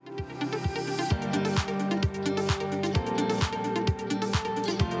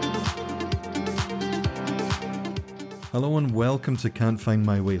Hello and welcome to Can't Find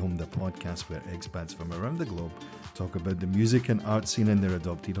My Way Home, the podcast where expats from around the globe talk about the music and art scene in their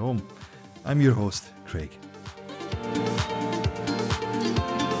adopted home. I'm your host, Craig.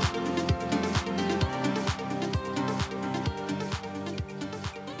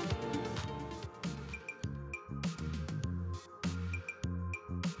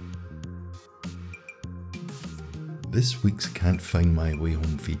 This week's Can't Find My Way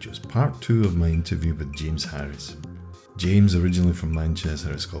Home features part 2 of my interview with James Harris. James, originally from Manchester,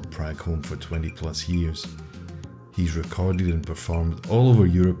 has called Prague home for 20 plus years. He's recorded and performed all over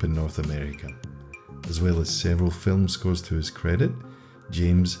Europe and North America. As well as several film scores to his credit,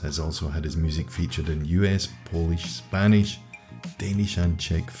 James has also had his music featured in US, Polish, Spanish, Danish and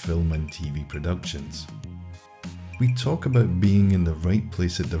Czech film and TV productions. We talk about being in the right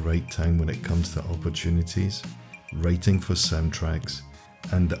place at the right time when it comes to opportunities, writing for soundtracks,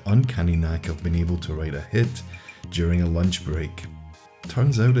 and the uncanny knack of being able to write a hit during a lunch break.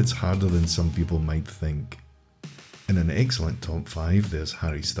 Turns out it's harder than some people might think. In an excellent top 5, there's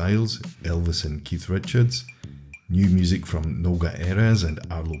Harry Styles, Elvis and Keith Richards, new music from Noga Erez and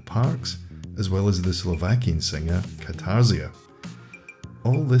Arlo Parks, as well as the Slovakian singer Katarsia.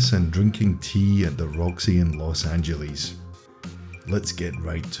 All this and drinking tea at the Roxy in Los Angeles. Let's get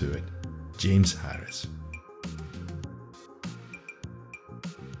right to it. James Harris.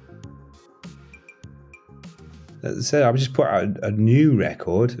 So I just put out a new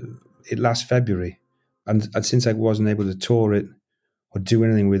record last February, and since I wasn't able to tour it or do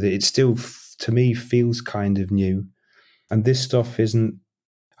anything with it, it still, to me, feels kind of new. And this stuff isn't.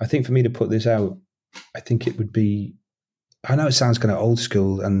 I think for me to put this out, I think it would be. I know it sounds kind of old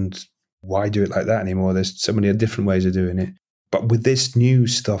school, and why do it like that anymore? There's so many different ways of doing it. But with this new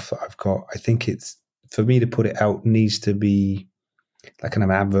stuff that I've got, I think it's for me to put it out needs to be like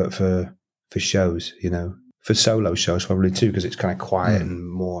an advert for shows, you know. For solo shows probably too, because it's kind of quiet and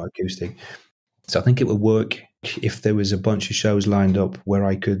more acoustic. So I think it would work if there was a bunch of shows lined up where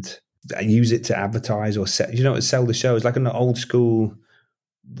I could use it to advertise or sell the shows, like an old school,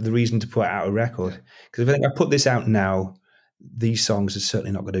 the reason to put out a record. Because if I think I put this out now, these songs are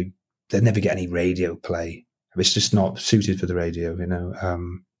certainly not going to, they'll never get any radio play. It's just not suited for the radio, you know,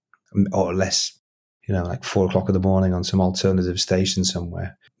 or less, you know, like 4 o'clock in the morning on some alternative station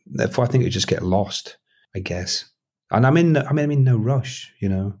somewhere. Therefore, I think it would just get lost, I guess. And I'm in no rush, you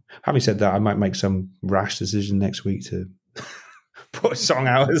know. Having said that, I might make some rash decision next week to put a song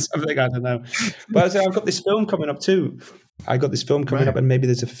out or something, I don't know. But I've got this film coming up too. Up, and maybe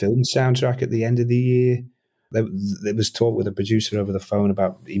there's a film soundtrack at the end of the year. There was talk with a producer over the phone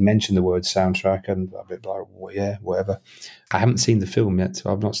about, he mentioned the word soundtrack, and a bit like, well, yeah, whatever. I haven't seen the film yet,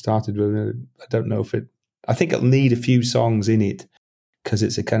 so I've not started with it. I don't know if I think it'll need a few songs in it because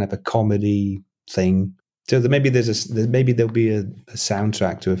it's a kind of a comedy thing. So maybe there'll be a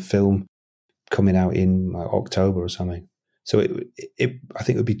soundtrack to a film coming out in like October or something. So I think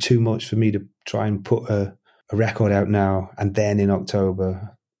it would be too much for me to try and put a record out now and then in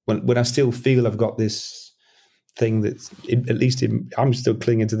October when I still feel I've got this thing that's I'm still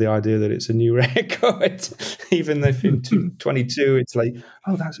clinging to the idea that it's a new record, even if in 2022 it's like,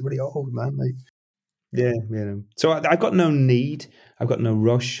 oh, that's really old, man. Like, yeah, you know. So I've got no need. I've got no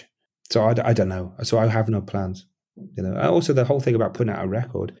rush. So I don't know. So I have no plans. You know. Also, the whole thing about putting out a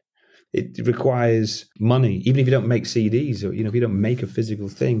record, it requires money. Even if you don't make CDs, or if you don't make a physical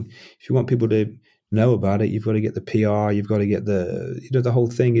thing, if you want people to know about it, you've got to get the PR. You've got to get the whole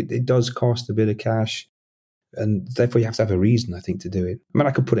thing. It does cost a bit of cash, and therefore you have to have a reason, I think, to do it. I mean,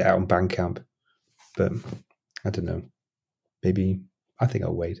 I could put it out on Bandcamp, but I don't know. Maybe I think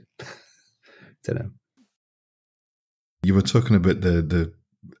I'll wait. Don't know. You were talking about the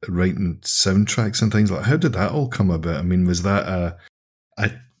writing soundtracks and things like. How did that all come about? I mean, was that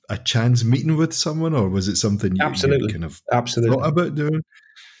a chance meeting with someone, or was it something you kind of thought about doing?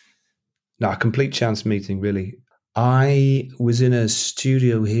 No, a complete chance meeting, really. I was in a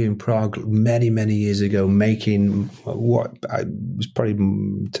studio here in Prague many, many years ago, making what was probably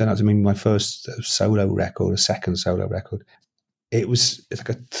turned out to be my first solo record, a second solo record. It's like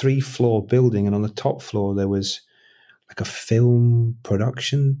a 3-floor building, and on the top floor there was like a film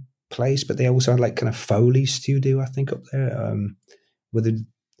production place, but they also had like kind of Foley studio, I think, up there,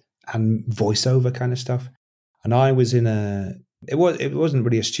 and voiceover kind of stuff. And I was in it wasn't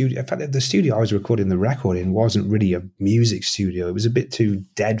really a studio. In fact, the studio I was recording the record in wasn't really a music studio. It was a bit too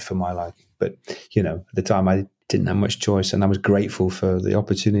dead for my liking. But, you know, at the time I didn't have much choice, and I was grateful for the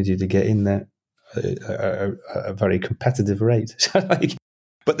opportunity to get in there at a very competitive rate.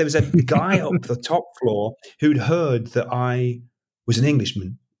 But there was a guy up the top floor who'd heard that I was an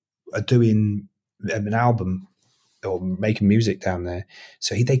Englishman doing an album or making music down there.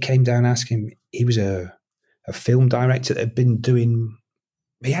 So they came down asking. He was a film director that had been doing.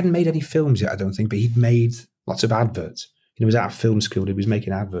 He hadn't made any films yet, I don't think, but he'd made lots of adverts. He was at a film school. He was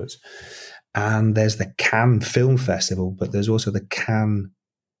making adverts. And there's the Cannes Film Festival, but there's also the Cannes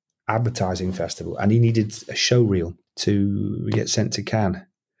Advertising Festival. And he needed a show reel to get sent to Cannes.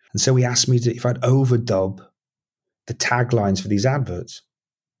 And so he asked me if I'd overdub the taglines for these adverts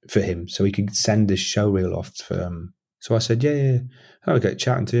for him so he could send this show reel off for So I said, yeah. I got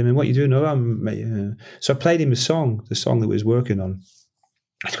chatting to him, and what are you doing? Oh, so I played him the song that he was working on.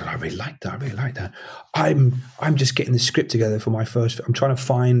 I thought, I really like that. I'm just getting the script together for my first. He was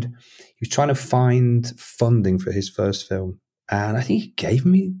trying to find funding for his first film. And I think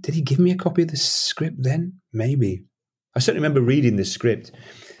did he give me a copy of the script then? Maybe. I certainly remember reading the script.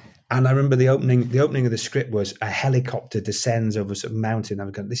 And I remember the opening of the script was a helicopter descends over some mountain. I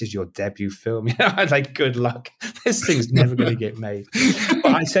was going, this is your debut film. I was like, good luck. This thing's never going to get made.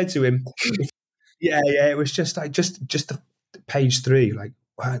 But I said to him, it was just the page 3, like,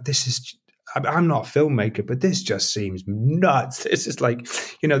 wow, this is, I'm not a filmmaker, but this just seems nuts. This is like,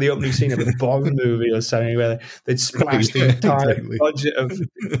 the opening scene of a Bond movie or something where they'd splash the entire budget of,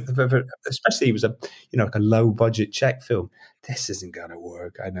 especially it was like a low budget Czech film. This isn't going to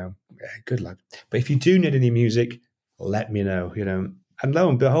work. I know. Yeah, good luck. But if you do need any music, let me know, And lo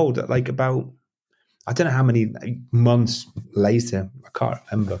and behold, like about, I don't know how many months later, I can't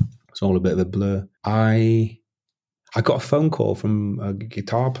remember. It's all a bit of a blur. I got a phone call from a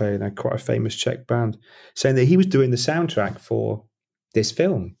guitar player in quite a famous Czech band saying that he was doing the soundtrack for this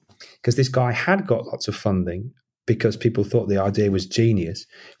film because this guy had got lots of funding because people thought the idea was genius.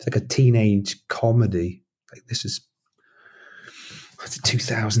 It's like a teenage comedy. Like this is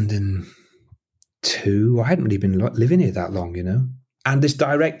 2002. I hadn't really been living here that long, And this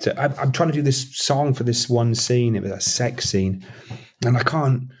director, I'm trying to do this song for this one scene. It was a sex scene. And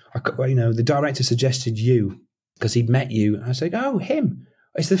the director suggested you. Because he'd met you. And I was like, oh, him.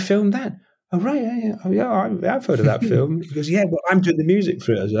 Is the film that? Oh, right. Yeah, I've heard of that film. He goes, yeah, well, I'm doing the music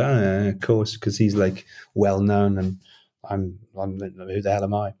for it. I was like, oh, of course, because he's like well known and I'm who the hell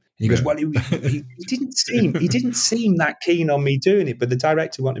am I? And he goes, well, he didn't seem that keen on me doing it, but the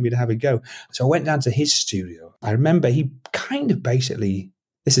director wanted me to have a go. So I went down to his studio. I remember he kind of basically,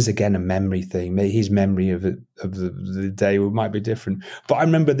 this is again a memory thing. Maybe his memory of the day might be different. But I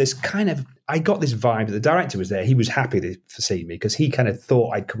remember this I got this vibe that the director was there. He was happy to see me because he kind of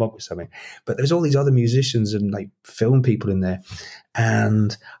thought I'd come up with something. But there's all these other musicians and like film people in there.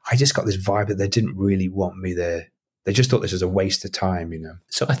 And I just got this vibe that they didn't really want me there. They just thought this was a waste of time,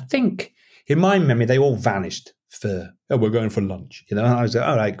 So I think in my memory, they all vanished we're going for lunch, And I was like,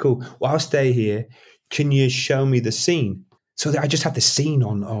 all right, cool. Well, I'll stay here. Can you show me the scene? So I just had the scene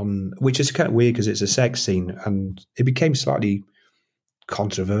on, which is kind of weird because it's a sex scene, and it became slightly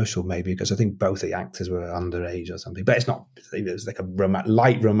controversial maybe because I think both the actors were underage or something. But it's not. It was like a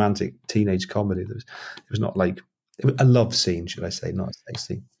light romantic teenage comedy. It was not like a love scene, should I say, not a sex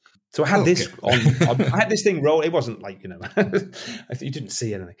scene. So I had this on. I had this thing roll. It wasn't like you didn't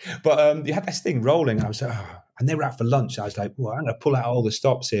see anything, but you had this thing rolling. And I was like, and they were out for lunch. I was like, well, I'm going to pull out all the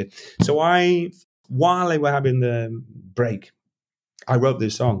stops here. So while they were having the break, I wrote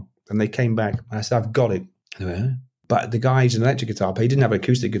this song and they came back and I said, I've got it. But the guy's an electric guitar player. He didn't have an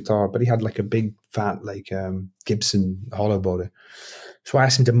acoustic guitar, but he had like a big fat Gibson hollow body. So I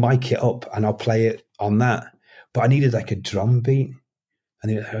asked him to mic it up and I'll play it on that. But I needed like a drum beat.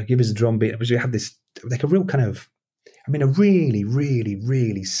 And he'll give us a drum beat. We had this like a real kind of, a really, really,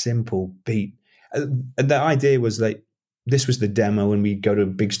 really simple beat. And the idea was like, this was the demo, and we'd go to a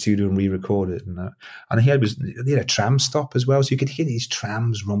big studio and re-record it. And he had a tram stop as well, so you could hear these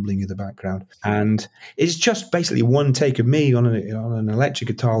trams rumbling in the background. And it's just basically one take of me on an electric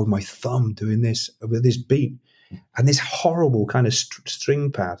guitar with my thumb doing this with this beat and this horrible kind of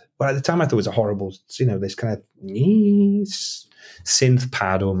string pad. Well, at the time I thought it was a horrible, this kind of synth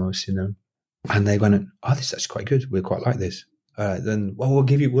pad almost, And they went, oh, this is quite good. We quite like this. All right, then, well,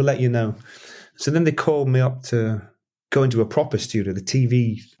 we'll let you know. So then they called me up to go into a proper studio, the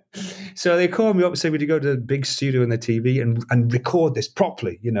TV. So they called me up and said, would you go to the big studio in the TV and record this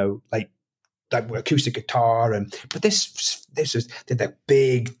properly, like acoustic guitar. But this was the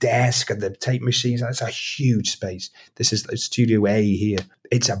big desk and the tape machines. That's a huge space. This is Studio A here.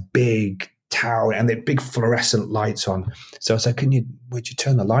 It's a big tower and the big fluorescent lights on. So I said, would you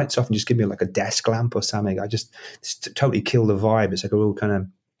turn the lights off and just give me like a desk lamp or something? I just totally kill the vibe. It's like a real kind of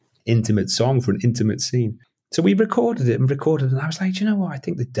intimate song for an intimate scene. So we recorded it, and I was like, you know what? I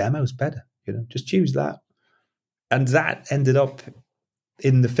think the demo's better. Just choose that. And that ended up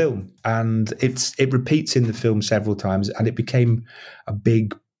in the film, and it repeats in the film several times, and it became a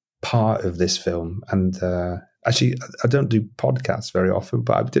big part of this film. And actually, I don't do podcasts very often,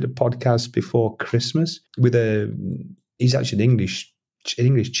 but I did a podcast before Christmas with he's actually an English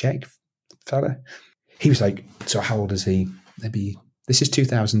Czech fella. He was like, so how old is he? Maybe, this is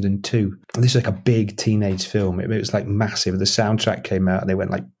 2002. And this is like a big teenage film. It was like massive. The soundtrack came out and they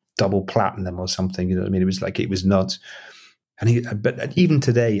went like double platinum or something. You know what I mean? It was nuts. But even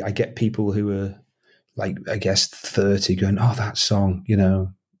today, I get people who are like, I guess 30 going, oh, that song, you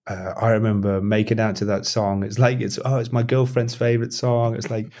know, I remember making out to that song. It's like, it's my girlfriend's favorite song. It's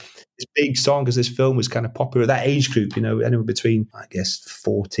like this big song because this film was kind of popular. That age group, you know, anywhere between, I guess,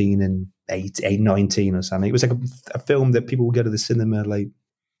 14 and 19 or something. It was like a film that people would go to the cinema like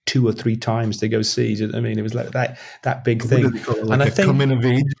 2 or 3 times to go see. Do you know what I mean? It was like that big thing. And I think coming of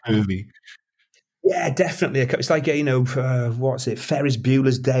age movie. Yeah, definitely. It's like, you know, what's it? Ferris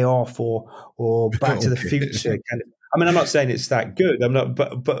Bueller's Day Off or Back to the Future. Kind of. I mean, I'm not saying it's that good. I'm not,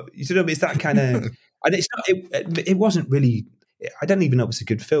 but you know, it's that kind of. And it's not. It wasn't really. I don't even know if it's a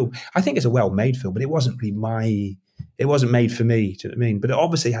good film. I think it's a well-made film, but it wasn't really It wasn't made for me. Do you know what I mean? But it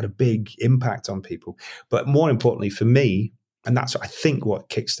obviously had a big impact on people. But more importantly for me, and that's I think what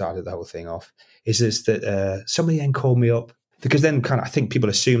kickstarted the whole thing off, is this that somebody then called me up. Because then I think people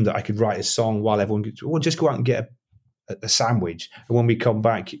assumed that I could write a song while everyone could, well, just go out and get a sandwich. And when we come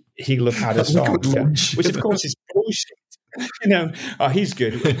back, he'll have had a song. Which, of course, is bullshit. You know, he's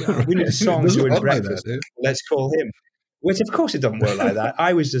good. We need a song during breakfast. Like that, let's call him. Which, of course, it doesn't work like that.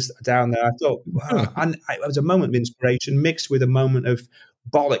 I was just down there. I thought, wow. And it was a moment of inspiration mixed with a moment of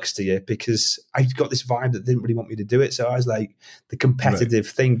bollocks to you because I got this vibe that didn't really want me to do it. So I was like, the competitive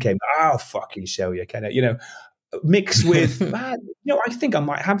thing came, I'll fucking show you, kind of, you know. Mixed with, you know, I think I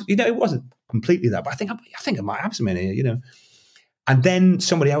might have, you know, it wasn't completely that, but I think I might have some in here, you know. And then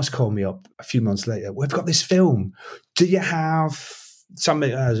somebody else called me up a few months later. We've got this film. Do you have something?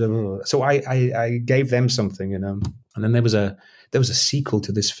 So I gave them something, you know. And then there was a sequel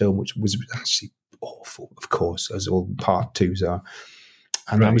to this film, which was actually awful. Of course, as all part 2s are.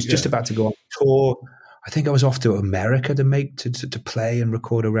 And I was just about to go on tour. I think I was off to America to play and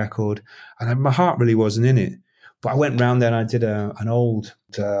record a record, and my heart really wasn't in it. But I went round there and I did an old,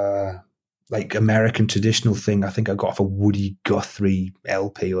 like American traditional thing. I think I got off a Woody Guthrie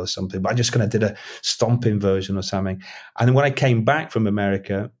LP or something, but I just kind of did a stomping version or something. And then when I came back from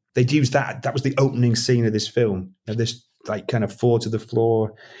America, they'd used that. That was the opening scene of this film. You know, this like kind of 4 to the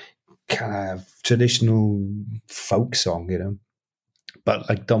floor, kind of traditional folk song, you know, but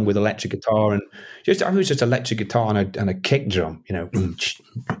like done with electric guitar and it was just electric guitar and a kick drum, you know.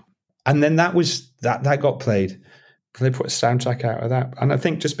 And then that got played. They put a soundtrack out of that, and I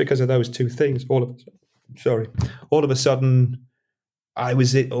think just because of those 2 things, all of a sudden, I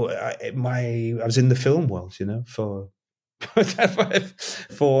was in the film world, you know, for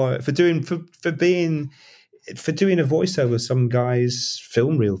doing a voiceover some guy's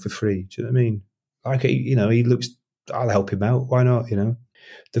film reel for free. Do you know what I mean? Like, you know, he looks. I'll help him out. Why not? You know,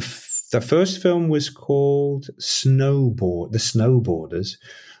 the first film was called The Snowboarders,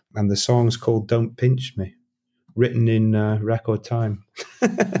 and the song's called "Don't Pinch Me," written in record time.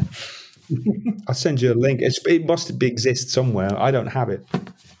 I'll send you a link. It must exist somewhere. I don't have it.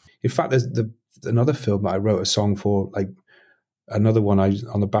 In fact, there's another film that I wrote a song for, like another one. I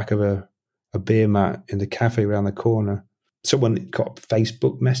on the back of a beer mat in the cafe around the corner. Someone got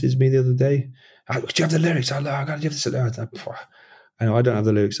Facebook messaged me the other day. Do you have the lyrics? I got to give this. I know I don't have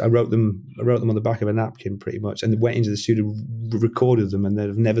the lyrics. I wrote them on the back of a napkin, pretty much, and went into the studio, recorded them, and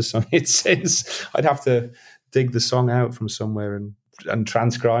they've never sung it since. I'd have to dig the song out from somewhere and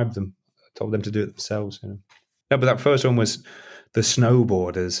transcribe them. I told them to do it themselves. You know. No, but that first one was The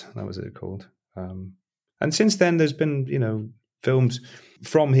Snowboarders. That was it called. And since then, there's been, you know, films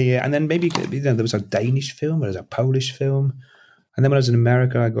from here, and then maybe, you know, there was a Danish film, there was a Polish film, and then when I was in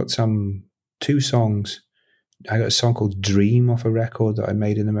America, I got 2 songs. I got a song called Dream off a record that I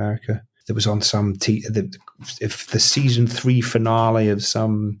made in America. That was on some the season 3 finale of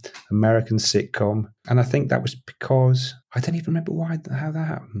some American sitcom, and I think that was because I don't even remember how that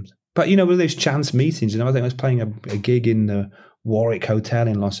happened. But you know, with those chance meetings, you know, I think I was playing a gig in the Warwick Hotel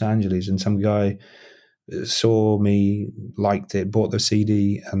in Los Angeles, and some guy saw me, liked it, bought the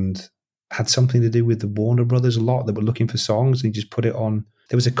CD, and had something to do with the Warner Brothers a lot. They were looking for songs, and he just put it on.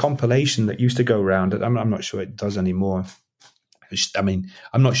 There was a compilation that used to go around. I'm not sure it does anymore. I mean,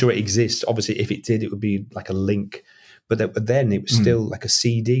 I'm not sure it exists. Obviously, if it did, it would be like a link. But then it was still like a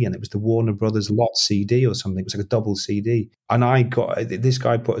CD, and it was the Warner Brothers Lot CD or something. It was like a double CD. And this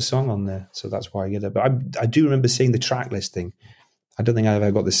guy put a song on there, so that's why I get it. But I do remember seeing the track listing. I don't think I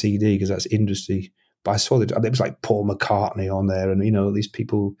ever got the CD because that's industry. But I saw that it was like Paul McCartney on there, and these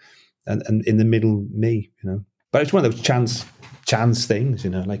people, and in the middle me, But it's one of those chance things,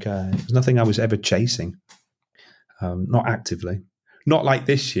 Like it was nothing I was ever chasing, not actively, not like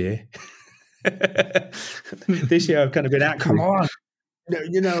this year. This year I've kind of been active. Come on,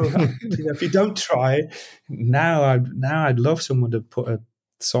 if you don't try, now I'd love someone to put a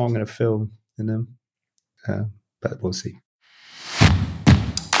song in a film, but we'll see.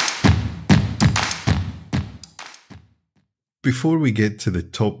 Before we get to the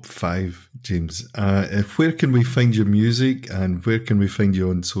top 5, James, where can we find your music and where can we find you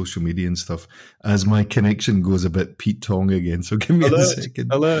on social media and stuff? As my connection goes a bit Pete Tong again, so give me a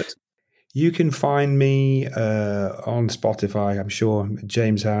second. Alert. You can find me on Spotify, I'm sure,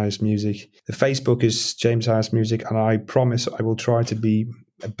 James Harris Music. The Facebook is James Harris Music, and I promise I will try to be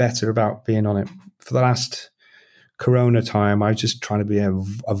better about being on it. For the last Corona time, I was just trying to be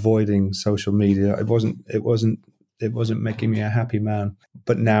avoiding social media. It wasn't making me a happy man.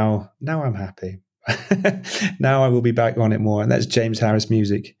 But now I'm happy. Now I will be back on it more, and that's James Harris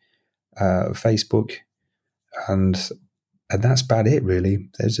Music, Facebook, and that's about it, really.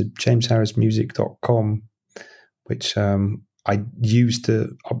 There's a jamesharrismusic.com, which I use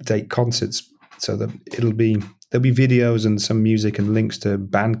to update concerts, so that there'll be videos and some music and links to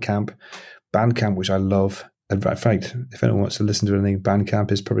Bandcamp, which I love. In fact, if anyone wants to listen to anything,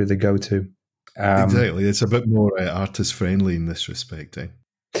 Bandcamp is probably the go-to. Exactly, it's a bit more artist friendly in this respect.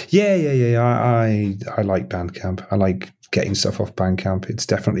 Yeah. I like Bandcamp. I like getting stuff off Bandcamp. It's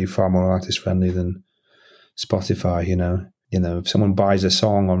definitely far more artist friendly than Spotify. If someone buys a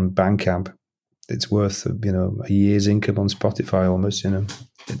song on Bandcamp, it's worth a year's income on Spotify almost.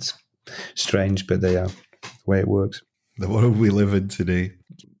 It's strange, but they are the way it works. The world we live in today.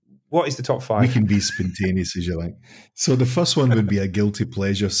 What is the top 5? We can be spontaneous as you like. So the first one would be a guilty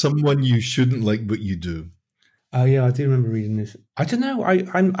pleasure, someone you shouldn't like but you do. Oh yeah, I do remember reading this. I don't know.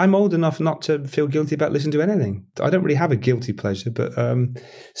 I'm old enough not to feel guilty about listening to anything. I don't really have a guilty pleasure, but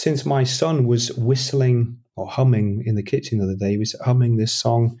since my son was whistling or humming in the kitchen the other day, he was humming this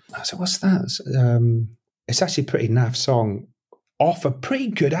song. I said, "What's that?" It's actually a pretty naff song. Off a pretty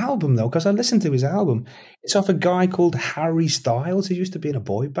good album, though, because I listened to his album. It's off a guy called Harry Styles, who used to be in a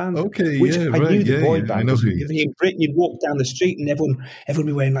boy band. Okay, which yeah, I knew the boy band. In Britain, you'd walk down the street and everyone would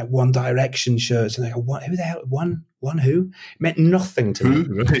be wearing like One Direction shirts, and they go, "What? Who the hell? One who?" It meant nothing to me.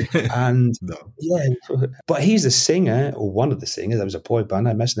 Right. And no. Yeah, but he's the singer, or one of the singers. There was a boy band.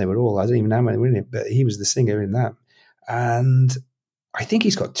 I imagine they were all. I don't even know how many were in it, but he was the singer in that. And I think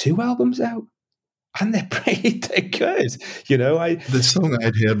he's got 2 albums out. And they're good, The song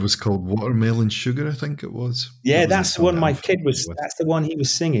I'd heard was called Watermelon Sugar, I think it was. Yeah, that's the one my kid was. That's the one he was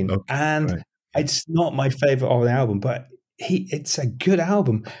singing, It's not my favorite of the album, but it's a good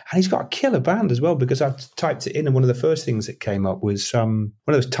album, and he's got a killer band as well. Because I've typed it in, and one of the first things that came up was one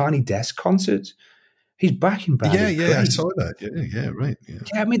of those Tiny Desk concerts. His backing band. Yeah, I saw that. Yeah, right.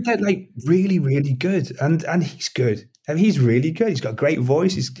 Yeah, I mean they're like really, really good, and he's good. I mean, he's really good. He's got a great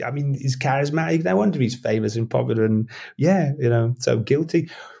voice. He's charismatic. No wonder he's famous and popular. And so guilty.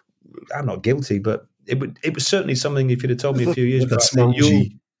 I'm not guilty, but it was certainly something. If you'd have told me a few years ago,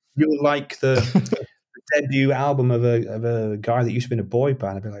 you'll like the debut album of a guy that used to be in a boy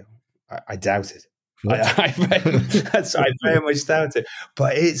band, I'd be like, I doubt it. I very much doubt it.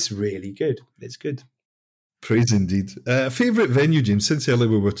 But it's really good. It's good. Praise indeed. Favourite venue, James? Since earlier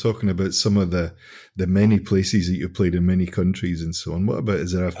we were talking about some of the many places that you played in many countries and so on. What about,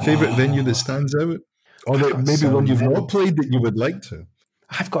 is there a favourite venue that stands out? Or maybe one you've not played that you would like to?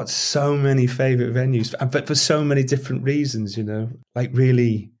 I've got so many favourite venues, but for so many different reasons, Like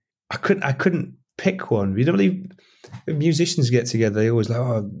really, I couldn't pick one. You don't really, when musicians get together, they always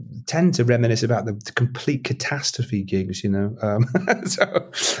tend to reminisce about the complete catastrophe gigs,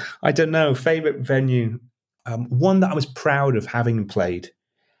 So I don't know. Favourite venue. One that I was proud of having played,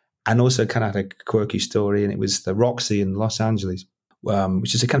 and also kind of had a quirky story, and it was the Roxy in Los Angeles,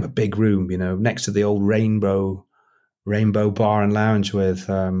 which is a kind of a big room, next to the old Rainbow Bar and Lounge with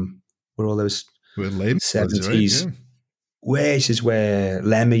where all those 70s, right? which is where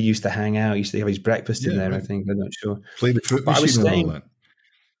Lemmy used to hang out. He used to have his breakfast in there, right. I think. I'm not sure. Play the fruit machine and all that.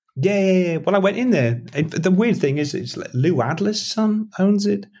 Yeah. Well, I went in there. The weird thing is, it's like Lou Adler's son owns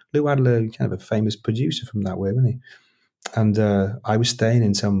it. Lou Adler, kind of a famous producer from that way, wasn't he? And I was staying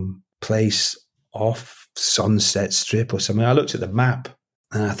in some place off Sunset Strip or something. I looked at the map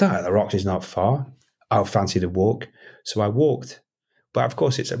and I thought, the Roxy's not far. I fancied a walk. So I walked. But of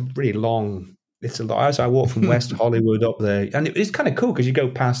course, it's a really long, as I walked from West Hollywood up there. And it's kind of cool because you go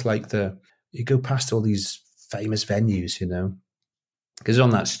past all these famous venues, Because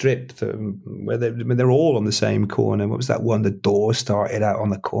on that strip where they're all on the same corner. What was that one? The door started out on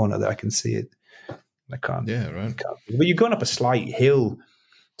the corner that I can see it. I can't. Yeah, right. But you're going up a slight hill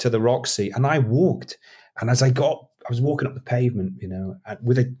to the Roxy, and I walked. And as I was walking up the pavement,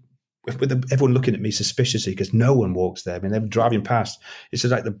 with everyone looking at me suspiciously because no one walks there. I mean, they were driving past. It's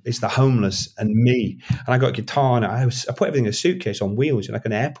just like it's the homeless and me. And I got a guitar, and I put everything in a suitcase on wheels, like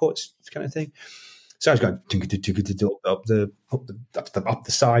an airport kind of thing. So I was going up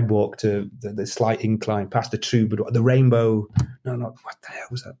the sidewalk to the slight incline, past the Troubadour, the Rainbow. No, not what the hell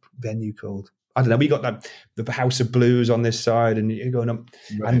was that venue called? I don't know. We got the House of Blues on this side, and you're going up,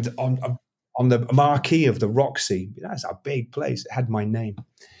 right. And on the marquee of the Roxy. That's a big place. It had my name.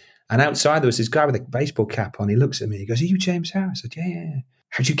 And outside there was this guy with a baseball cap on. He looks at me. He goes, "Are you James Harris?" I said, "Yeah.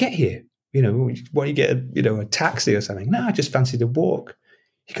 How'd you get here? Why you get a taxi or something?" "No, I just fancied a walk."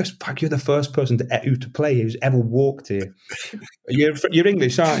 He goes, "Fuck, you're the first person to play who's ever walked here. You're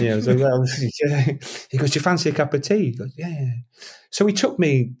English, aren't you?" So, well, yeah. He goes, "Do you fancy a cup of tea?" He goes, "Yeah." So he took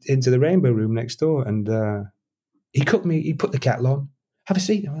me into the Rainbow Room next door, and he put the kettle on. "Have a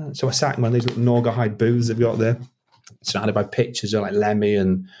seat." So I sat in one of these little Naugahyde booths they've got there, surrounded by pictures of like Lemmy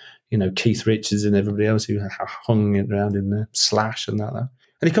and Keith Richards and everybody else who hung around in there, Slash and that. And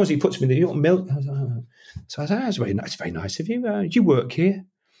he comes, he puts me in the, "You want milk?" So I said, "That's very nice. It's very nice of you. Do you work here?"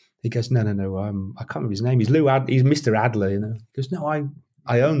 He goes, No. I can't remember his name. He's he's Mr. Adler. He goes, "No,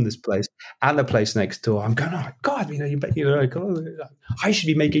 I own this place and the place next door." I'm going, "Oh God, I should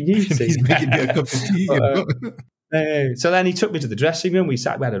be making you tea." He's making me a cup of tea. So then he took me to the dressing room. We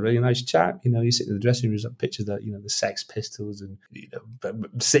had a really nice chat. You sit in the dressing room, there's like pictures of the Sex Pistols and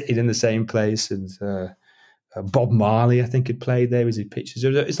sitting in the same place, and Bob Marley, I think, had played there. Was his pictures?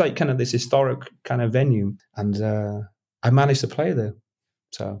 It's like kind of this historic kind of venue, and I managed to play there.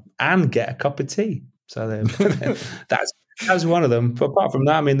 So, and get a cup of tea. So that's one of them. But apart from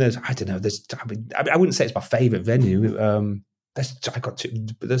that, I mean, I wouldn't say it's my favourite venue. I got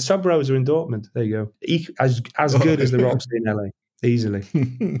the Sub Rosa in Dortmund. There you go. As good as the Roxy in LA, easily.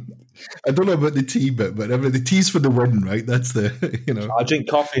 I don't know about the tea bit, but the tea's for the win, right? That's the I drink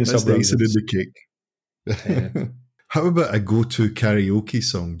coffee in Sub Rosa. That's the cake. Yeah. How about a go-to karaoke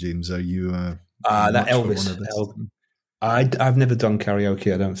song, James? Are you that Elvis? I've never done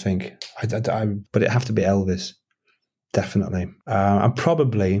karaoke. I don't think. But it have to be Elvis, definitely. And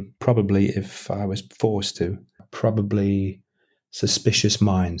probably if I was forced to, probably Suspicious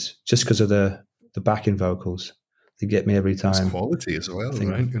Minds, just because of the backing vocals. They get me every time. It's quality as well,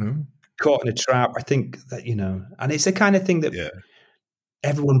 right? Caught in a Trap. I think that and it's the kind of thing that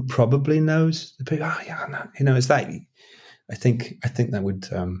everyone probably knows. The people, it's like I think that would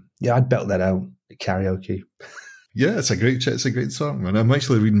I'd belt that out at karaoke. Yeah, it's a great song, man. I'm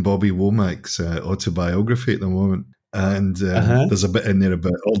actually reading Bobby Womack's autobiography at the moment, and there's a bit in there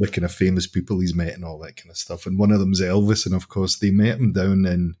about all the kind of famous people he's met and all that kind of stuff. And one of them's Elvis, and of course they met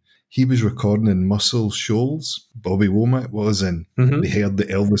him he was recording in Muscle Shoals, Bobby Womack was, and they heard that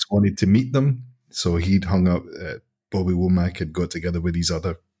Elvis wanted to meet them, so he'd hung up. Bobby Womack had got together with these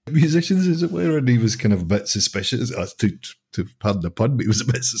other musicians, as it were, and he was kind of a bit suspicious, to pardon the pun, but he was a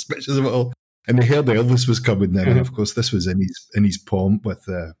bit suspicious of it all. And they heard Elvis was coming then, and of course this was in his pomp with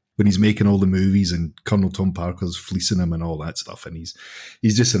when he's making all the movies and Colonel Tom Parker's fleecing him and all that stuff, and he's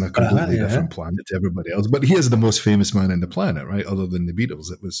just in a completely different planet to everybody else. But he is the most famous man on the planet, right? Other than the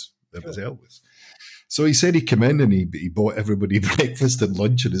Beatles, it was Elvis. So he said he came in and he bought everybody breakfast and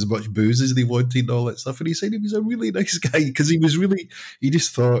lunch and as much booze as they wanted and all that stuff. And he said he was a really nice guy because he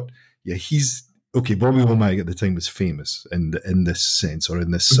just thought, okay, Bobby Womack at the time was famous in this sense, or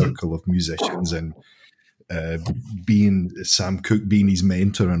in this circle of musicians, and being Sam Cooke being his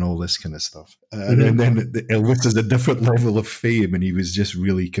mentor and all this kind of stuff. And then Elvis is a different level of fame, and he was just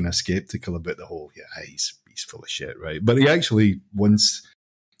really kind of skeptical about the whole, he's full of shit, right? But he actually once,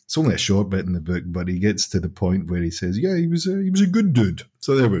 it's only a short bit in the book, but he gets to the point where he says, he was a good dude.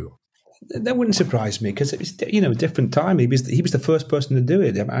 So there we go. That wouldn't surprise me because it was, a different time. He was the first person to do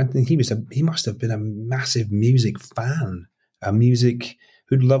it. I think he must have been a massive music fan,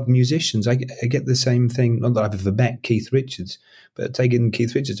 who'd loved musicians. I get the same thing. Not that I've ever met Keith Richards, but taking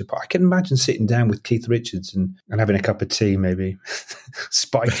Keith Richards apart, I can imagine sitting down with Keith Richards and having a cup of tea, maybe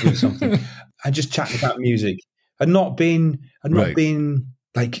spicy or something, and just chatting about music and not being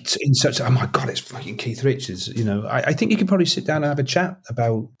like in such, oh my God, it's fucking Keith Richards. I think you could probably sit down and have a chat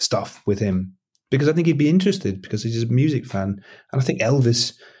about stuff with him because I think he'd be interested because he's a music fan. And I think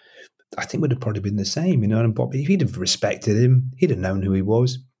Elvis, would have probably been the same, and Bobby, if he'd have respected him, he'd have known who he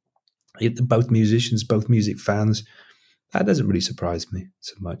was. Both musicians, both music fans. That doesn't really surprise me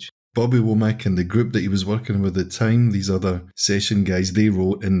so much. Bobby Womack and the group that he was working with at the time, these other session guys, they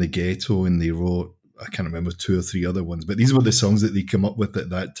wrote In the Ghetto and they wrote, I can't remember, 2 or 3 other ones, but these were the songs that they came up with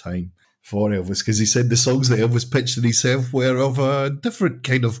at that time for Elvis, because he said the songs that Elvis pitched to himself were of a different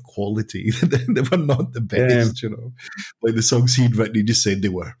kind of quality. They were not the best, you know. Like the songs he'd written, he just said they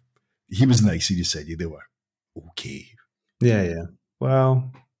were. He was nice, he just said they were okay. Yeah.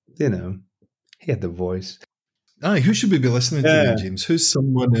 Well, you know, he had the voice. Aye, who should we be listening to then, James? Who's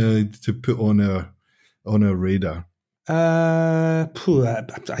someone to put on our radar? Again,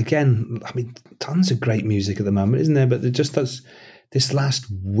 I mean, tons of great music at the moment, isn't there? But just this last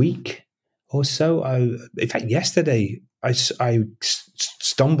week or so, in fact, yesterday, I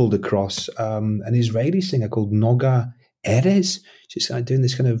stumbled across an Israeli singer called Noga Erez. She's doing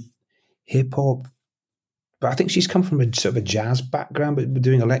this kind of hip hop. But I think she's come from a sort of a jazz background, but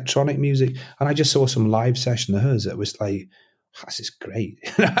doing electronic music. And I just saw some live session of hers that was like, this is great.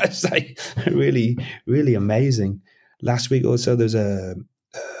 It's like really, really amazing. Last week also, there's a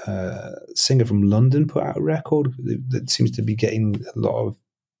singer from London put out a record that seems to be getting a lot of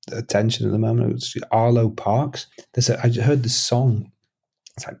attention at the moment. It's Arlo Parks. I heard this song.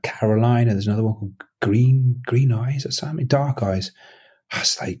 It's like Carolina. There's another one called Green Eyes or something, Dark Eyes.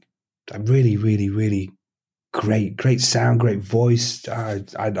 It's like really, really, really great sound, great voice. I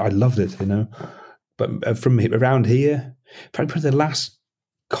loved it, you know. But from around here, probably the last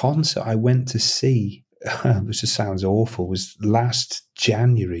concert I went to see, which just sounds awful, was last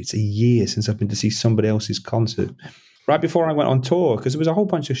January. It's a year since I've been to see somebody else's concert. Right before I went on tour, because there was a whole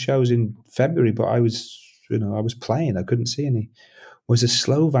bunch of shows in February, but I was playing. I couldn't see any. Was a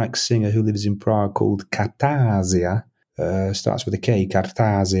Slovak singer who lives in Prague called Kartazia. Starts with a K,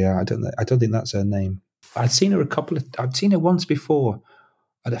 Kartazia. I don't think that's her name. I'd seen her once before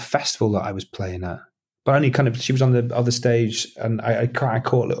at a festival that I was playing at, but only kind of, she was on the other stage, and I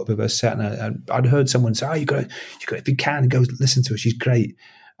caught a little bit of her set, and I'd heard someone say, you got, if you can, go listen to her, she's great.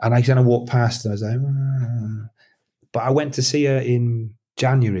 And I kind of walked past and I was like, But I went to see her in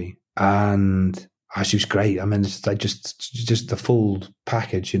January, and she was great. I mean, it's like just the full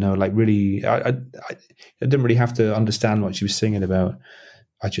package, you know, like really, I didn't really have to understand what she was singing about.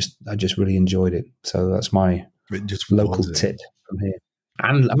 I just really enjoyed it. So that's my local tip from here.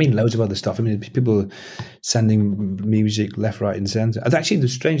 And I mean, loads of other stuff. I mean, people sending music left, right, and centre. Actually, the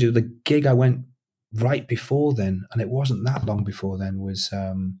stranger, the gig I went right before then, and it wasn't that long before then, was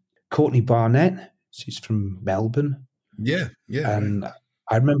Courtney Barnett. She's from Melbourne. Yeah. And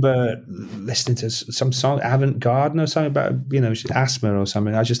I remember listening to some song, Avant Garden or something about, you know, asthma or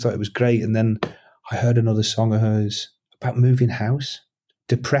something. I just thought it was great. And then I heard another song of hers about moving house.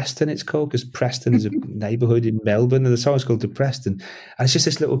 Depreston, it's called, because Preston is a neighbourhood in Melbourne, and the song is called Depreston. And it's just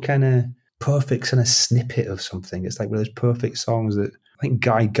this little kind of perfect kind of snippet of something. It's like one of those perfect songs that I think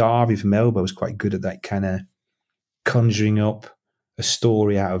Guy Garvey from Elbow was quite good at, that kind of conjuring up a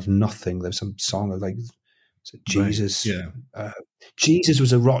story out of nothing. There's some song of like Jesus. Right. Yeah. Jesus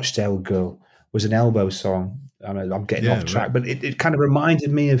Was a Rochdale Girl was an Elbow song. I mean, I'm getting off track, but it kind of reminded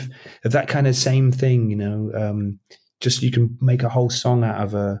me of that kind of same thing, you know. Just you can make a whole song out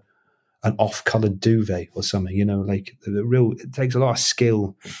of an off-colored duvet or something, you know. Like it takes a lot of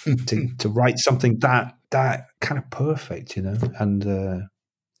skill to write something that kind of perfect, you know. And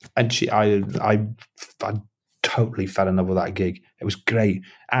I totally fell in love with that gig. It was great,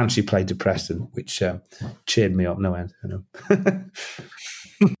 and she played Depreston, which cheered me up no end, you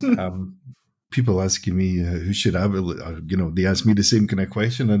know. People asking me who should have it, you know, they ask me the same kind of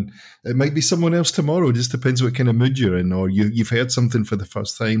question, and it might be someone else tomorrow. It just depends what kind of mood you're in, or you've heard something for the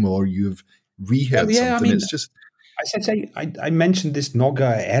first time, or you've reheard something. I mean, it's just. I mentioned this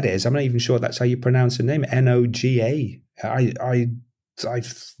Noga Erez. I'm not even sure that's how you pronounce the name. Noga.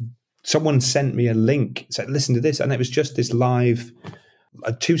 Someone sent me a link, said, listen to this, and it was just this live,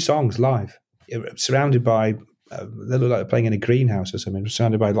 2 songs live, surrounded by. They look like they're playing in a greenhouse or something,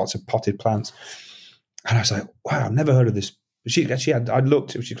 surrounded by lots of potted plants. And I was like, wow, I've never heard of this. I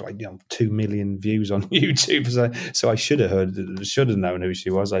looked, she got like 2 million views on YouTube. So I should have known who she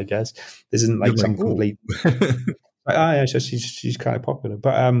was, I guess. This isn't like some complete. She's kind of popular.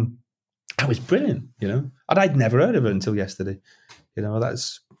 But that was brilliant, you know. And I'd never heard of her until yesterday. You know,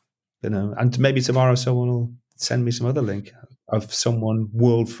 that's, you know, and maybe tomorrow someone will send me some other link of someone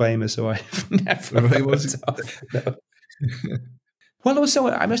world famous who I've never heard of. No. Well, also,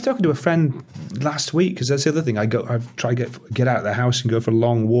 I was talking to a friend last week, because that's the other thing. I've tried to get out of the house and go for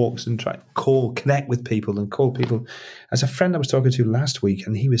long walks and try to connect with people and call people. As a friend I was talking to last week,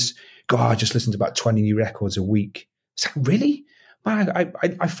 and he was, I just listened to about 20 new records a week. It's like, really? Man,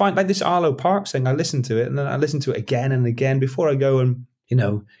 I find like this Arlo Parks thing, I listen to it, and then I listen to it again and again before I go and, you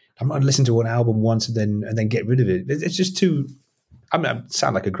know, I'm not going to listen to an album once and then get rid of it. It's just too. I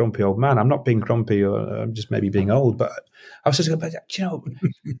sound like a grumpy old man. I'm not being grumpy, or I'm just maybe being old. But I was just going,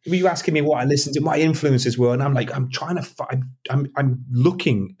 were you asking me what I listened to, my influences were, and I'm like, I'm trying to find. I'm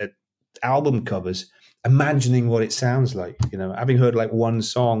looking at album covers, imagining what it sounds like. Having heard like one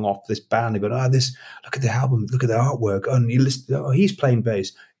song off this band, and going, look at the album, look at the artwork. Oh, and you listen, he's playing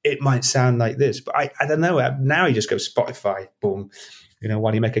bass. It might sound like this, but I don't know. Now you just go Spotify, boom.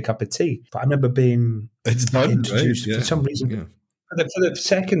 While you make a cup of tea. But I remember being introduced for some reason. Yeah. For the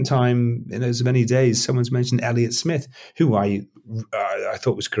second time in as many days, someone's mentioned Elliott Smith, who I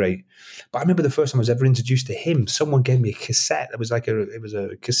thought was great. But I remember the first time I was ever introduced to him, someone gave me a cassette. It was a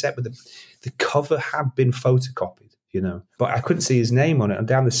cassette with the cover had been photocopied, but I couldn't see his name on it. And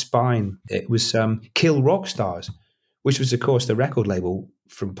down the spine, it was Kill Rock Stars, which was, of course, the record label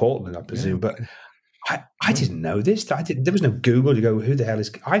from Portland, I presume. Yeah. But I didn't know this. There was no Google to go, who the hell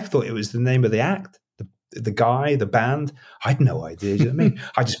is... I thought it was the name of the act. The guy, the band, I had no idea. You know what I mean?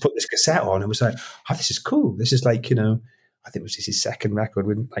 I just put this cassette on and was like, oh, this is cool. This is like, I think it was his second record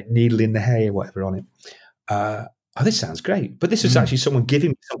with like Needle in the Hay or whatever on it. This sounds great. But this was actually someone giving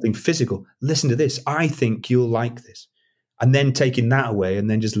me something physical. Listen to this. I think you'll like this. And then taking that away and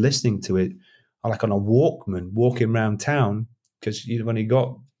then just listening to it like on a Walkman, walking around town, because you've only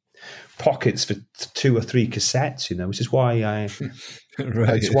got pockets for 2 or 3 cassettes, which is why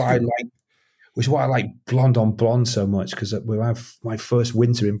which is why I like Blonde on Blonde so much, because we have my first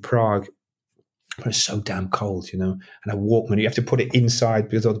winter in Prague. It was so damn cold, and a Walkman, you have to put it inside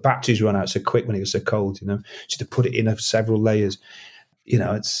because the batteries run out so quick when it gets so cold, just to put it in several layers.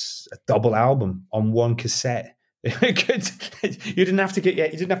 It's a double album on one cassette. You didn't have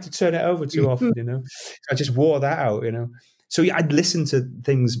to turn it over too often, I just wore that out, So I'd listen to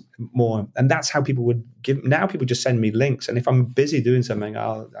things more, and that's how people would give. Now people just send me links, and if I'm busy doing something,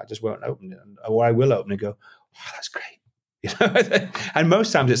 I just won't open it, or I will open it and go, "Oh, that's great," And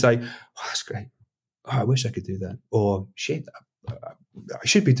most times it's like, "Oh, that's great. Oh, I wish I could do that," or "Shit, I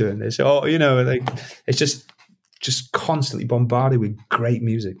should be doing this," or like it's just constantly bombarded with great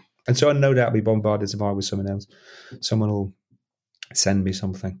music, and so I no doubt be bombarded tomorrow with someone else. Someone will send me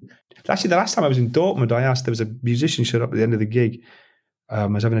something. Actually, the last time I was in Dortmund, I asked, there was a musician showed up at the end of the gig. I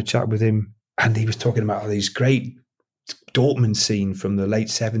was having a chat with him, and he was talking about these great Dortmund scene from the late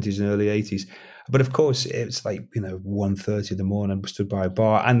 70s and early 80s. But of course, it's like 1:30 in the morning. I stood by a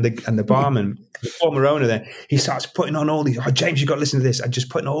bar, and the barman, the former owner there, he starts putting on all these. Oh, James, you got to listen to this. And just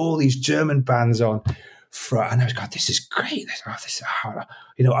putting all these German bands on. And I was, God, this is great.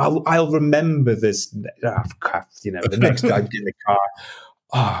 I'll remember this. The next time I get in the car,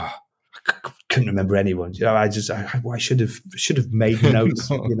 I couldn't remember anyone. I should have made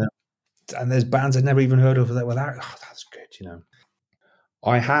notes. And there's bands I'd never even heard of that were that. Oh, that's good.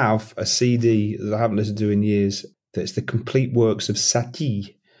 I have a CD that I haven't listened to in years. That's the complete works of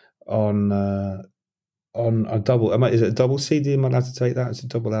Satie on a double. Is it a double CD? Am I allowed to take that? It's a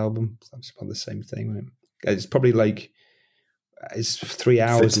double album. That's about the same thing, isn't it? It's probably it's 3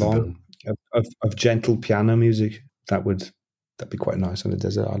 hours long of gentle piano music. That'd be quite nice on a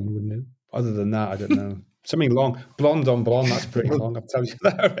desert island, wouldn't it? Other than that, I don't know. Something long, Blonde on Blonde. That's pretty long. I've told you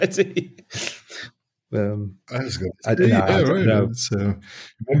that already. I don't know.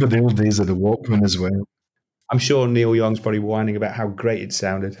 Remember the old days of the Walkman as well. I'm sure Neil Young's probably whining about how great it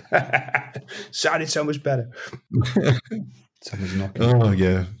sounded. Sounded so much better. Someone's knocking. Oh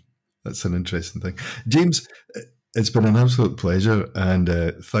yeah. That's an interesting thing. James, it's been an absolute pleasure, and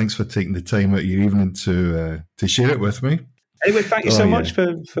thanks for taking the time out of your evening to share it with me. Anyway, thank you so much for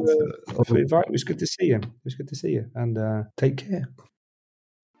inviting. It was good to see you. And take care.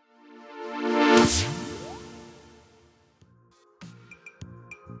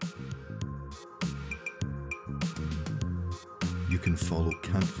 You can follow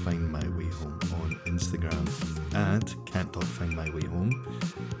Can't Find My Way Home on Instagram at can't.findmywayhome,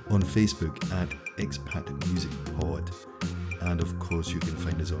 on Facebook at Expat Music Pod, and of course you can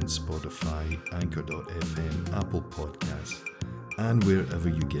find us on Spotify, Anchor.fm, Apple Podcasts, and wherever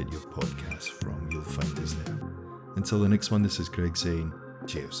you get your podcasts from, you'll find us there. Until the next one, this is Greg saying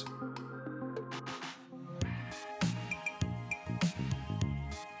cheers.